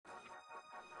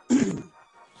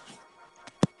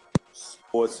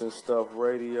Sports and Stuff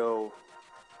Radio.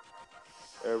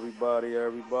 Everybody,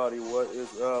 what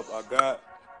is up? I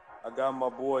got my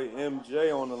boy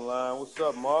MJ on the line. What's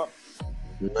up, Mark?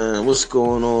 Man, what's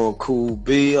going on? Cool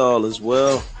B, all is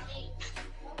well.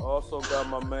 Also got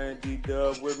my man D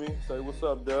Dub with me. Say what's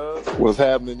up, Dub? What's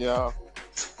happening, y'all?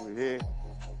 We here.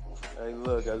 Hey,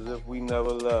 look, as if we never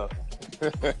left.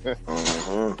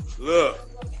 Uh-huh. Look,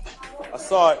 I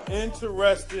saw an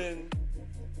interesting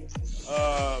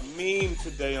meme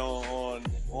today on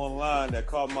online that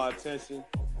caught my attention.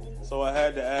 So I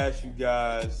had to ask you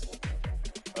guys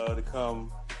to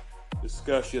come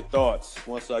discuss your thoughts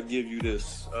once I give you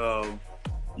this.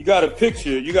 You got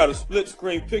a split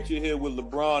screen picture here with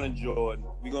LeBron and Jordan.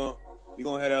 We're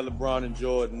gonna have that LeBron and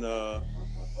Jordan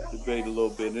debate a little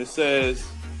bit. And it says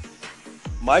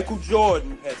Michael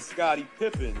Jordan had Scottie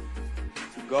Pippen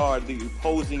to guard the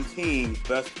opposing team's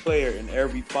best player in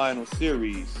every final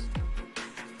series.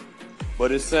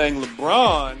 But it's saying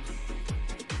LeBron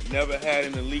never had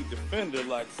an elite defender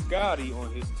like Scottie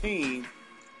on his team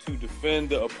to defend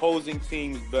the opposing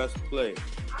team's best player.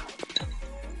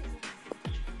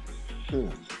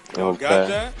 Y'all got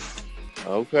that?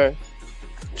 Okay.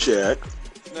 Check.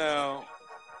 Now,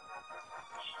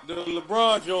 the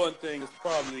LeBron Jordan thing is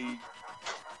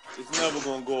it's never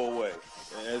going to go away,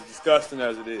 as disgusting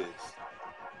as it is.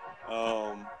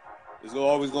 There's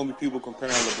always going to be people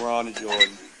comparing LeBron and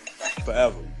Jordan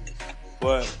forever.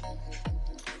 But,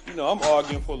 I'm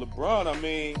arguing for LeBron. I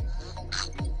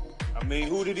mean,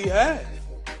 who did he have?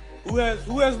 Has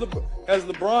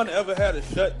LeBron ever had a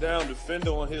shutdown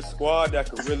defender on his squad that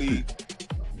could really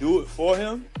do it for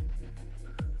him?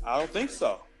 I don't think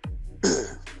so.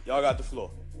 Y'all got the floor.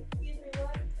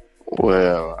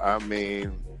 Well,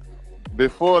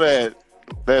 before that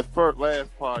last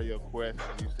part of your question,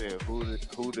 you said who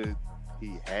did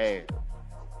he have?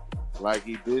 Like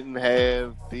he didn't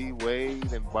have D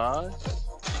Wade and Bosh?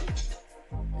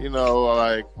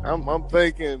 I'm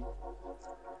thinking.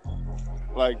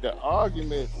 Like the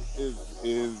argument is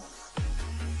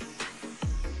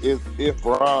if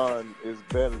Bron is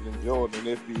better than Jordan, and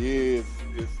if he is,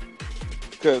 it's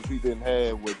because he didn't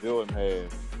have what Jordan had.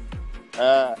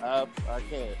 I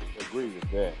can't agree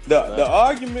with that. The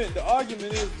argument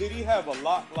is, did he have a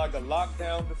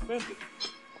lockdown defender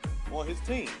on his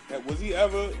team? Was he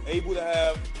ever able to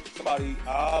have somebody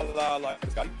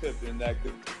like Scottie Pippen that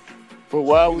could? But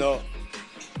why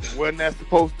wasn't that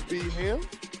supposed to be him?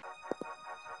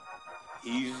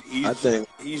 I think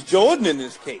he's Jordan in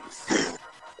this case.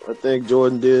 I think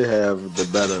Jordan did have the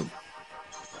better,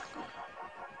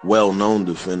 well-known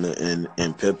defender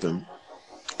in Pippen.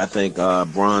 I think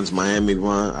Bron's Miami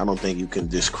run, I don't think you can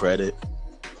discredit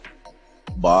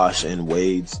Bosh and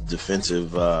Wade's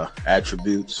defensive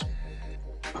attributes.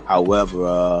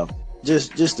 However,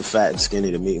 just the fat and skinny,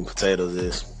 the meat and potatoes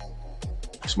is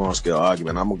a small-scale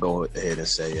argument. I'm going to go ahead and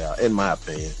say, in my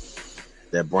opinion,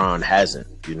 that Bron hasn't.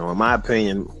 In my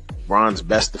opinion, Bron's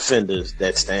best defenders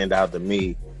that stand out to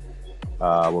me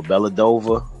were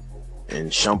Belladova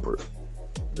and Shumpert,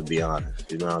 to be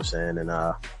honest. You know what I'm saying? And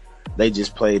they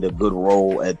just played a good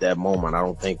role at that moment. I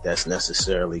don't think that's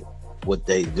necessarily what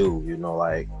they do.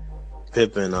 Like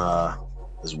Pippen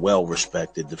is well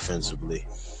respected defensively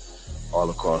all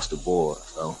across the board.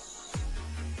 So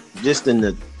just in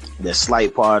the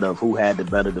slight part of who had the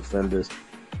better defenders,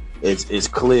 it's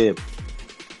clear.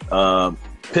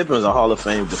 Pippen's a Hall of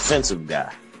Fame defensive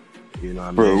guy. You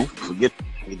know what I mean? Forget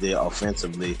what he did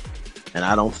offensively. And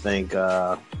I don't think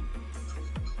Bron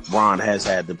has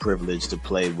had the privilege to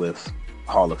play with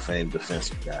Hall of Fame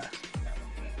defensive guys.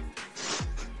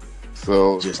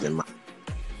 So does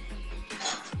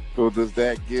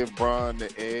that give Bron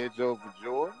the edge over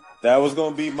Jordan? That was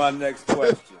going to be my next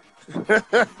question.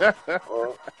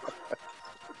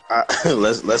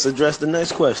 Let's address the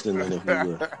next question then, if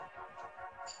you will.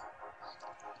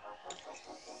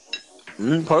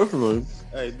 Personally,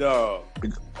 hey dog,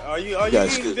 are you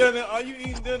eating dinner? Are you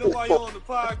eating dinner while you're on the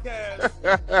podcast?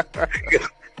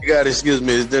 You gotta excuse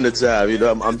me. It's dinner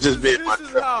time. I'm just being. This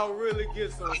is how it really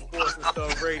gets on Sports and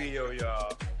Stuff Radio,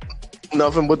 y'all.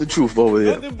 Nothing but the truth over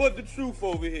here. Nothing but the truth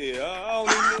over here. I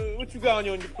don't even know what you got on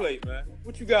your plate, man.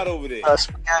 What you got over there?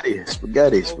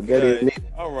 Spaghetti. Okay.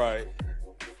 All right.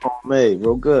 Homemade,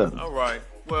 real good. All right.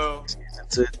 Well,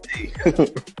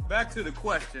 back to the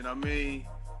question.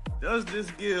 Does this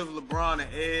give LeBron an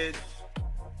edge?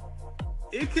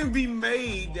 It can be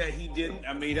made that he didn't.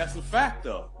 That's a fact,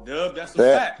 though. Dub, that's a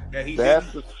fact that he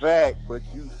didn't. That's a fact, but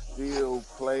you still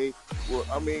play. Well,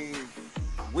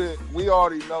 we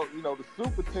already know. The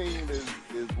super team is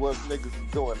what niggas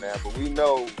is doing now, but we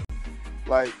know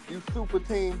Like, you super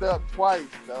teamed up twice,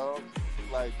 dog.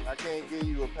 Like, I can't give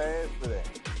you a pass for that.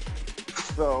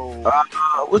 So,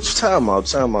 what you talking about?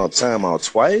 Time out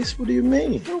twice? What do you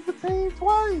mean? super team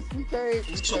twice. He came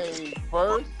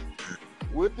first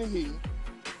with the Heat.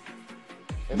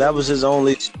 That was his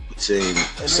only team.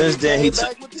 Since then, he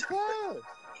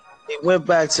went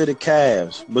back to the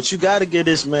Cavs. But you got to give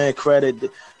this man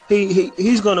credit.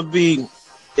 He's going to be,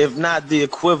 if not the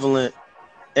equivalent,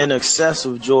 in excess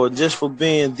of Jordan, just for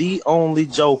being the only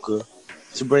Joker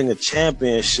to bring a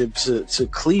championship to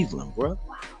Cleveland, bro.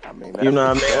 I mean, you know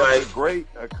what I mean? That's a great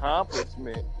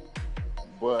accomplishment,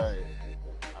 but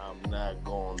I'm not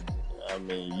going. I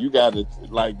mean, you got to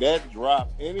like that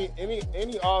drop.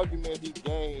 Any argument he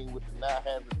gained with not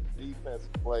having the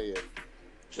defensive player,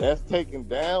 that's taken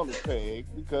down the peg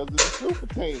because of the super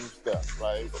team stuff.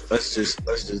 Like, let's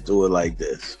just do it like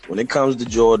this. When it comes to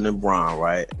Jordan and Bron,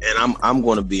 right? And I'm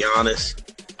going to be honest.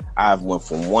 I've went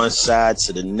from one side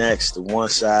to the next to one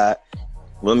side.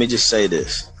 Let me just say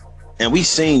this. And we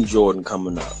seen Jordan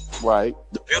coming up. Right.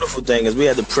 The beautiful thing is we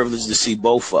had the privilege to see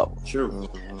both of them. True.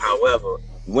 Mm-hmm. However,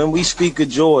 when we speak of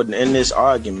Jordan in this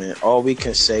argument, all we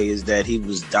can say is that he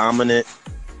was dominant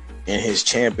in his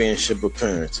championship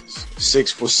appearances.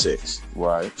 6 for 6.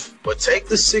 Right. But take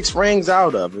the 6 rings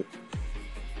out of it,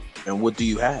 and what do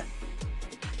you have?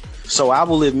 So I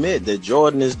will admit that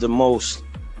Jordan is the most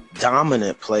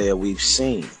dominant player we've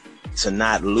seen to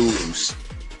not lose,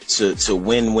 to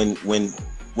win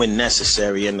when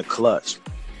necessary in the clutch.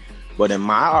 But in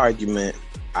my argument,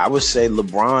 I would say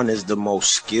LeBron is the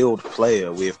most skilled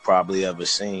player we have probably ever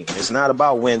seen. It's not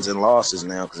about wins and losses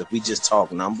now, because if we just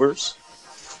talk numbers,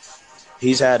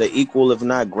 he's had an equal, if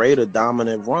not greater,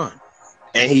 dominant run.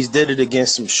 And he's did it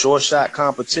against some short shot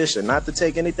competition. Not to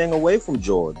take anything away from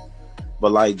Jordan,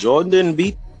 but like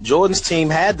Jordan's team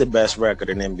had the best record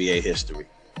in NBA history.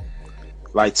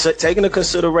 Like taking into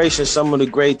consideration some of the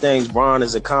great things Bron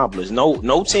has accomplished.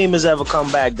 No team has ever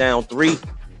come back down 3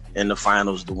 in the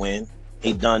finals to win.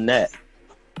 He done that.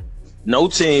 No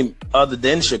team other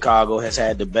than Chicago has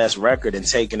had the best record and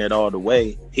taken it all the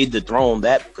way. He dethroned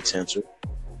that potential.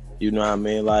 You know what I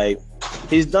mean? Like,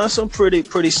 he's done some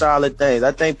pretty solid things.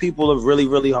 I think people are really,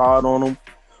 really hard on him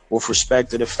with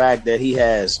respect to the fact that he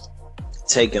has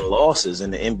taken losses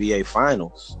in the NBA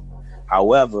Finals.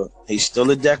 However, he's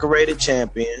still a decorated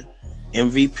champion,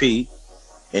 MVP,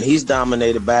 and he's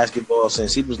dominated basketball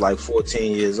since he was like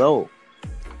 14 years old.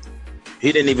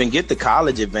 He didn't even get the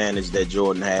college advantage that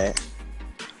Jordan had.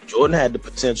 Jordan had the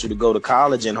potential to go to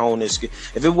college and hone his skill.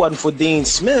 If it wasn't for Dean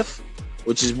Smith,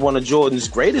 which is one of Jordan's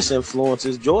greatest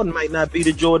influences, Jordan might not be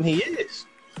the Jordan he is.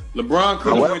 LeBron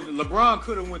could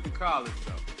have went to college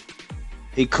though.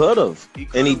 He could have,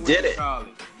 and he did it. College,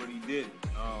 but he didn't.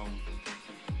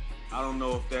 I don't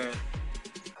know if that.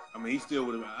 I mean, he still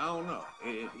would have. I don't know.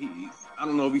 I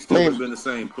don't know if he still would have been the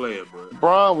same player. But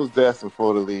Bron was destined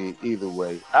for the league either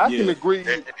way. I can agree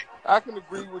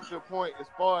with your point as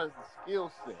far as the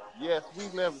skill set. Yes,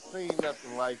 we've never seen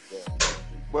nothing like that.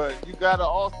 But you got to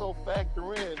also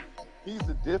factor in he's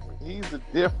a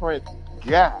different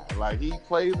guy. Like, he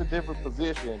plays a different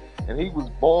position, and he was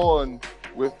born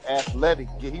with athletic.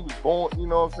 He was born, you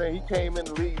know what I'm saying? He came in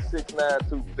the league 6'9",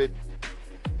 250.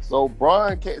 So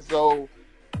Bron can't. So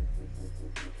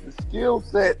the skill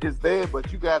set is there, but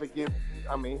you got to give.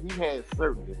 I mean, he had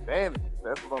certain advantages.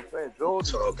 That's what I'm saying.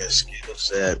 Jordan talking skill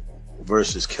set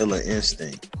versus killer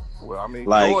instinct. Well, I mean,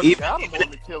 like Jordan got him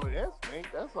on the killer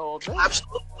instinct. That's all day.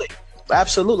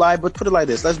 Absolutely. But put it like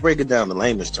this: let's break it down to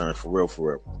layman's terms for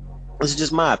real. This is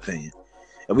just my opinion.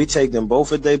 And we take them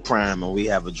both at their prime, and we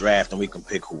have a draft, and we can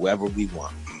pick whoever we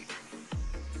want.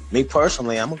 Me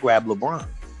personally, I'm gonna grab LeBron.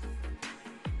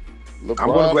 I'm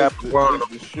gonna grab LeBron.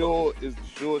 Is the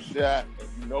sure shot, and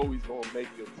you know he's gonna make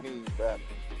your team better.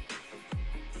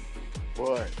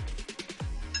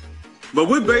 But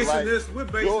we're basing this.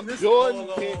 Jordan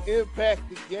can impact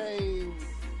the game.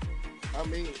 I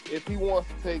mean, if he wants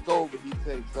to take over, he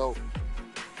takes over.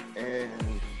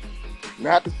 And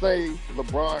not to say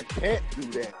LeBron can't do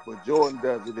that, but Jordan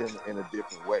does it in a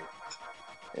different way.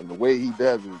 And the way he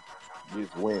does it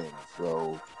just wins.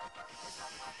 So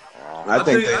I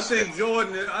think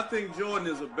Jordan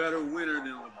is a better winner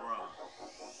than LeBron.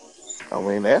 I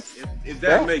mean, if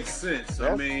that makes sense.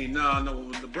 I mean, no.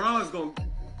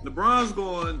 LeBron's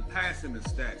going to pass him in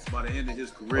stats by the end of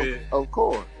his career. Of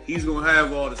course, he's going to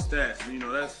have all the stats. You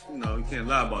know, you can't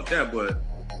lie about that. But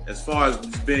as far as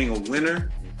just being a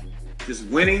winner, just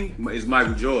winning is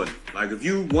Michael Jordan. Like, if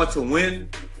you want to win,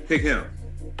 pick him.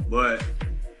 But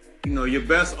you know, your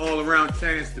best all-around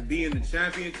chance to be in the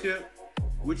championship,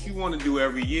 which you want to do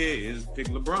every year, is pick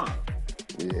LeBron.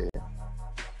 Yeah.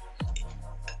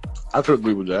 I could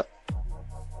agree with that.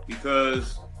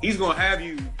 Because he's gonna have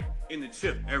you in the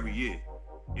chip every year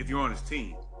if you're on his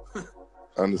team.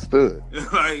 Understood.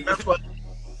 Like,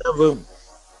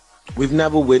 we've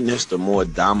never witnessed a more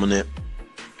dominant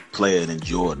player than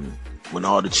Jordan when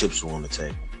all the chips were on the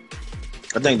table.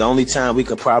 I think the only time we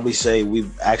could probably say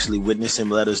we've actually witnessed him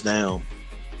let us down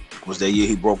was that year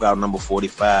he broke out number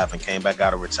 45 and came back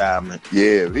out of retirement.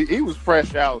 Yeah, he was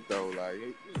fresh out though. Like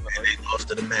they lost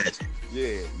to the Magic.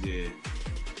 Yeah.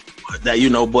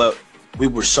 But we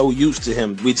were so used to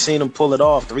him. We'd seen him pull it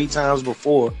off 3 times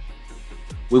before.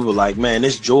 We were like, man,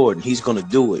 it's Jordan. He's gonna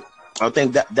do it. I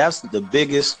think that's the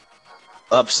biggest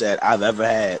upset I've ever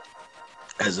had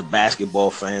as a basketball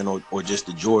fan or just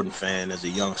a Jordan fan as a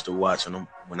youngster watching him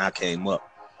when I came up.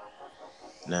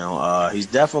 Now, he's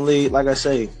definitely, like I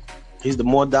say, he's the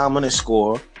more dominant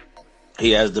scorer. He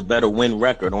has the better win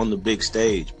record on the big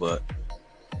stage. But,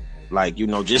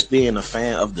 just being a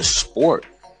fan of the sport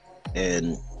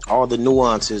and all the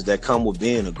nuances that come with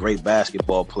being a great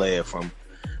basketball player, from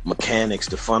mechanics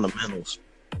to fundamentals.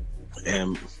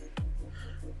 And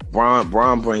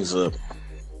Bron brings an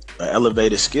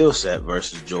elevated skill set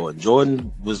versus Jordan.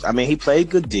 Jordan he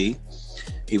played good D.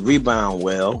 He rebounded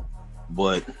well,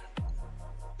 but,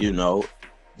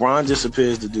 Bron just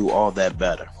appears to do all that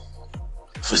better.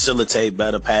 Facilitate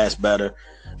better, pass better.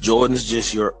 Jordan's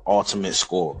just your ultimate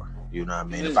scorer. You know what I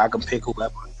mean? If I can pick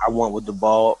whoever I want with the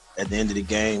ball at the end of the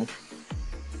game,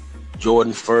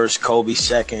 Jordan first, Kobe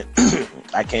second.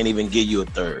 I can't even give you a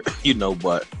third,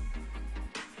 but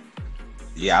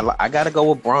yeah, I got to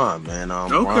go with Bron, man.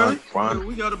 okay. Bron.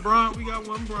 We got a Bron. We got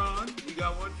one Bron. We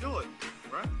got one Jordan,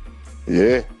 right?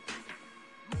 Yeah.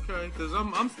 Okay, because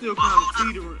I'm still kind of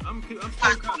teetering. I'm still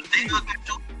kind of teetering.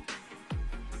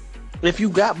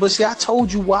 I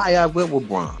told you why I went with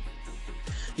Bron.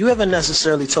 You haven't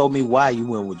necessarily told me why you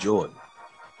went with Jordan.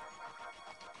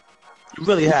 You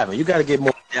really haven't. You got to get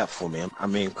more depth for me. I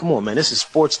mean, come on, man. This is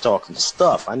sports talk and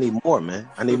stuff. I need more, man.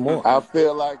 I need more. I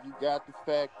feel like you got to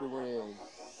factor in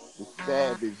the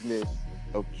savageness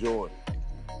of Jordan.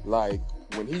 Like,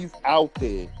 when he's out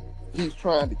there, he's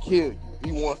trying to kill you.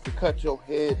 He wants to cut your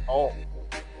head off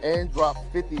and drop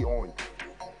 50 on you.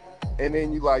 And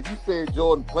then you said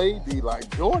Jordan played D,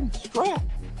 Jordan strapped.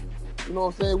 You know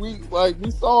what I'm saying? We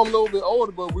saw him a little bit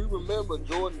older, but we remember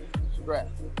Jordan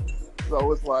strapped.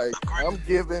 So it's I'm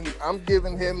giving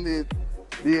him the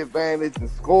advantage in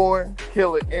scoring,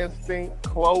 killer instinct,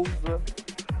 closer.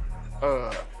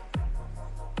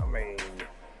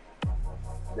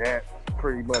 That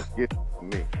pretty much gets it for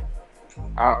me.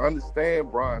 I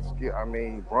understand Bron's skill.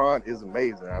 Bron is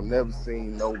amazing. I've never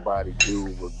seen nobody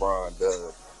do what Bron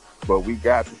does. But we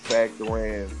got to factor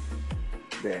in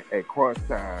that at crunch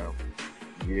time,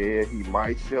 yeah, he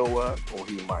might show up or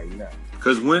he might not.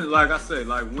 Because winning,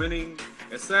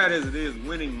 as sad as it is,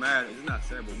 winning matters. It's not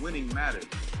sad, but winning matters.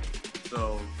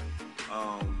 So,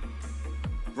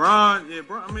 Bron is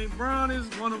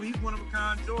one of a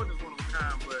kind. Jordan is one of a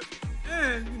kind. But,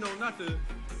 not to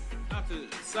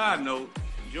side note,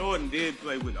 Jordan did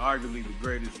play with arguably the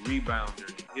greatest rebounder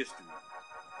in history.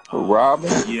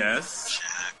 Robin? Yes.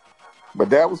 But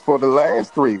that was for the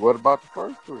last 3. What about the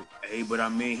first 3? Hey, but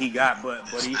he got, but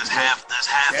he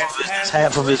that's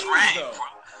half of his reign,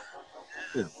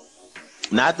 bro.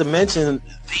 Not to mention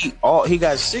he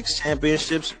got 6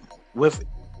 championships with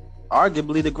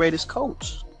arguably the greatest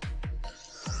coach.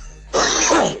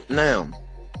 Now,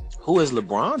 who has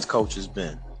LeBron's coaches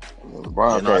been?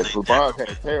 LeBron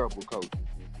had terrible coaches.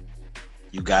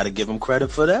 You got to give him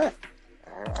credit for that.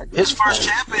 His first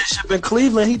championship in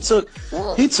Cleveland, he took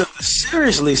a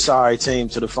seriously sorry team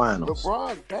to the finals.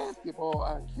 LeBron's basketball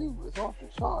IQ is off the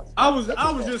charts. I was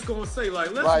just gonna say,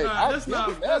 let's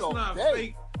not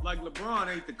fake like LeBron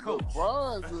ain't the coach.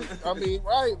 LeBron's out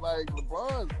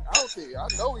there. I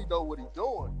know he know what he's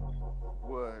doing,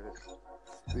 but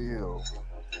still.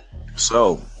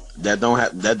 So that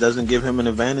doesn't give him an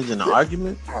advantage in the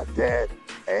argument. That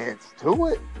adds to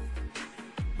it.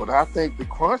 But I think the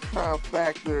crunch time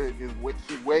factor is what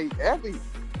you weigh heavy.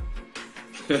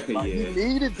 He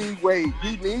needed D-Wade.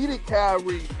 He needed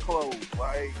Kyrie to close.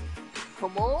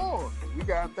 Come on. We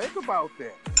got to think about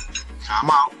that.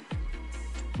 I'm out.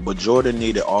 But Jordan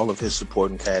needed all of his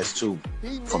supporting cast, too.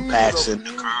 From Paxson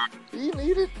to Kerr. He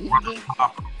needed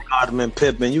Rodman,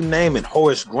 Pippen, you name it.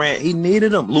 Horace Grant. He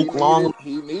needed them. Luke Long.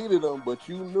 He needed them, but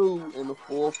you knew in the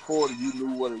fourth quarter, you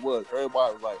knew what it was.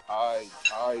 Everybody was like, all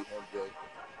right, MJ.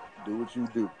 Do what you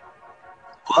do.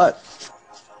 But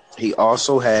he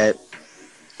also had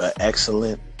an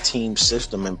excellent team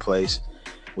system in place,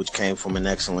 which came from an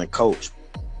excellent coach.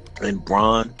 And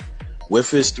Bron,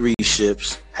 with his 3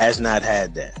 ships, has not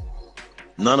had that.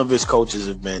 None of his coaches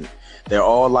have been. They're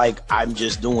all like, I'm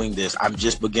just doing this. I'm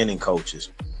just beginning coaches.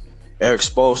 Eric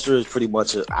Spoelstra is pretty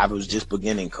much I was just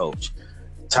beginning coach.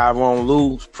 Tyronn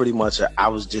Lue is pretty much I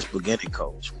was just beginning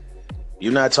coach.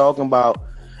 You're not talking about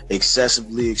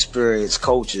excessively experienced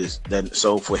coaches.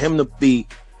 So for him to be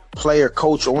player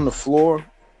coach on the floor,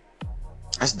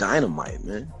 that's dynamite,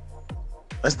 man.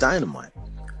 That's dynamite.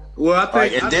 Well, I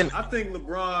think right, I think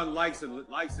LeBron likes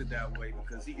it that way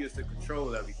because he gets to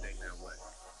control everything that way.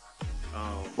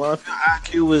 Well, if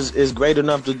your IQ is great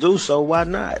enough to do so, why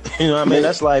not? You know what I mean?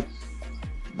 That's like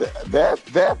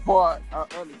that part I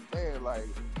understand. Like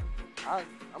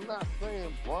I'm not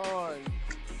saying Bron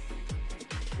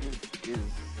is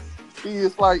see,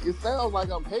 it's like it sounds like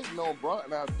I'm hating on Bron,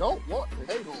 and I don't want to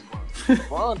hate on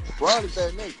Bron. Bron is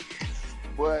that nigga.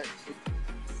 But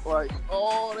like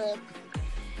all that,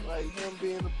 like him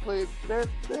being a player, that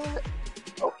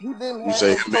he didn't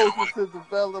have coaches to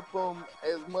develop him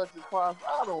as much as possible.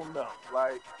 I don't know.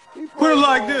 Like he put it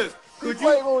like this. He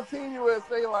played on Team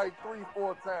USA like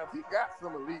 3-4 times. He got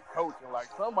some elite coaching. Like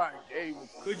somebody gave him.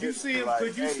 Could you see him?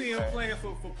 Could you see him playing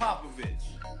for Popovich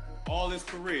all his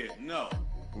career? No.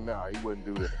 No, he wouldn't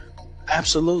do that.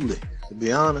 Absolutely. To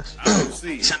be honest, I don't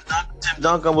see it. Tim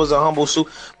Duncan was a humble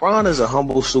Bron is a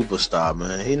humble superstar,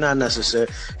 man. He not necessary.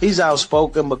 He's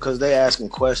outspoken because they asking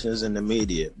questions in the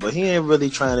media, but he ain't really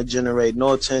trying to generate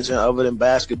no attention other than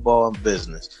basketball and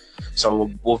business.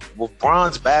 So with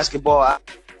Bron's basketball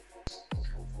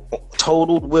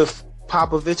totaled with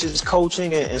Popovich's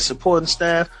coaching and supporting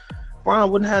staff,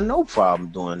 Bron wouldn't have no problem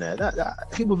doing that.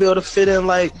 He would be able to fit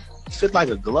like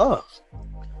a glove.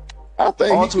 I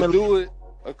think he could do it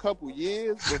a couple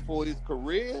years before his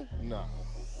career. No.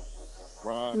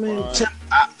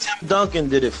 Tim Duncan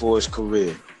did it for his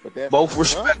career. But that's both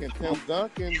respect. Tim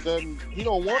Duncan he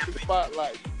don't want the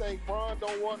spotlight. You think Bron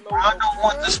don't want Bron don't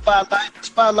want the spotlight. The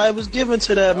spotlight was given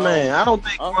to that man. I don't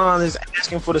think Bron is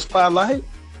asking for the spotlight.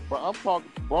 But I'm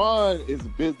talking. Bron is a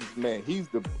businessman. He's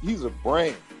a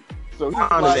brand. So he's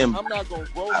like, I'm not gonna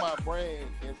grow my brand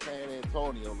in San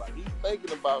Antonio. Like he's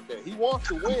thinking about that. He wants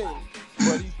to win,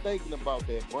 but he's thinking about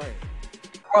that brand.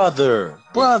 Brother.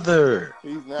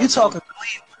 You talking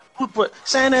Cleveland?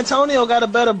 San Antonio got a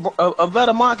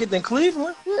better market than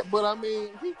Cleveland. Yeah, but I mean,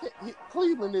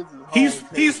 Cleveland is his home.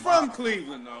 He's from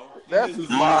Cleveland though. That's his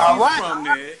from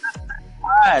there.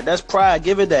 That's pride.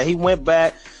 Give it that. He went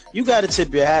back. You got to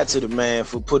tip your hat to the man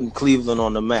for putting Cleveland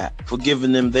on the map, for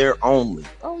giving them their only.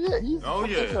 Oh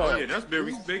yeah. That's big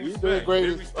respect. He's the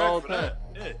greatest all time.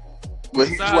 Yeah. But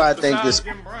here's why I think this.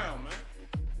 Jim Brown, man.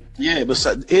 Yeah, but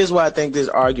here's why I think this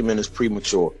argument is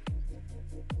premature.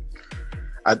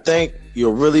 I think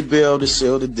you'll really be able to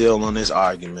seal the deal on this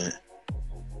argument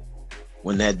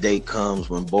when that date comes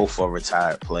when both are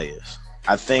retired players.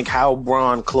 I think how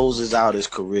Bron closes out his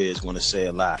career is going to say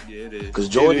a lot. Yeah, it is. Because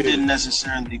Jordan didn't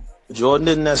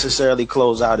necessarily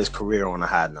close out his career on a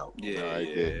high note.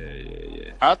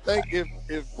 Yeah. I think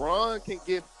if Bron can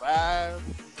get 5,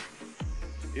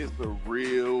 it's a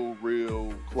real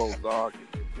close argument.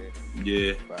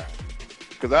 Yeah.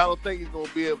 Because I don't think he's going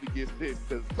to be able to get 6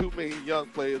 because too many young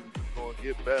players are just going to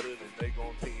get better and they're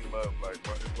going to team up. Like,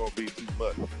 it's going to be too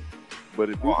much.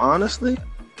 But honestly,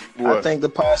 I think the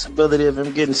possibility of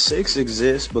him getting 6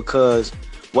 exists because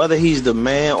whether he's the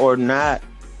man or not,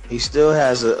 he still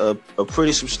has a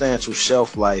pretty substantial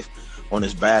shelf life on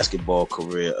his basketball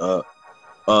career.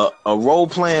 A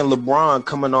role-playing LeBron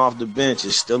coming off the bench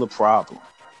is still a problem.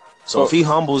 So if he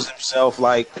humbles himself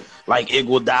like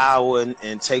Iguodala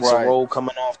and takes a role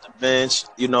coming off the bench,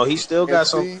 he still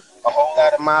got a whole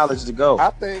lot of mileage to go.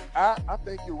 I think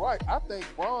you're right. I think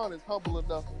Bron is humble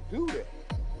enough to do that.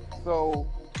 So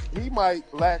he might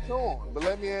latch on. But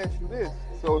let me ask you this.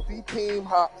 So if he team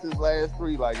hops his last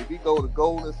 3, like if he go to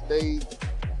Golden State,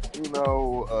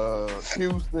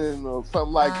 Houston or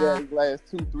something like that his last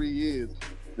 2-3 years,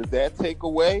 does that take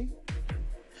away?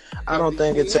 I don't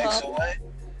think it takes away.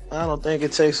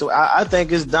 I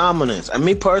think it's dominance. And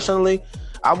me personally,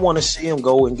 I want to see him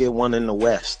go and get one in the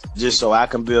West, just so I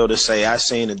can be able to say I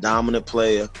seen a dominant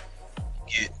player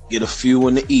get a few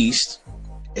in the East,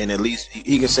 and at least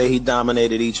he can say he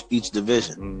dominated each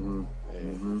division.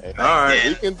 All right,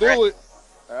 he can do it.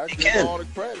 I give him all the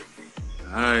credit.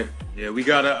 All right, yeah, we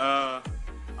gotta.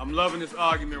 I'm loving this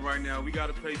argument right now. We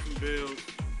gotta pay some bills.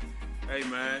 Hey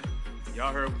man,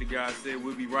 y'all heard what the guy said.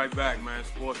 We'll be right back, man.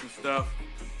 Sports and stuff.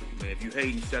 Man, if you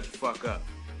hating, shut the fuck up.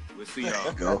 We'll see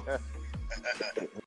y'all. Go.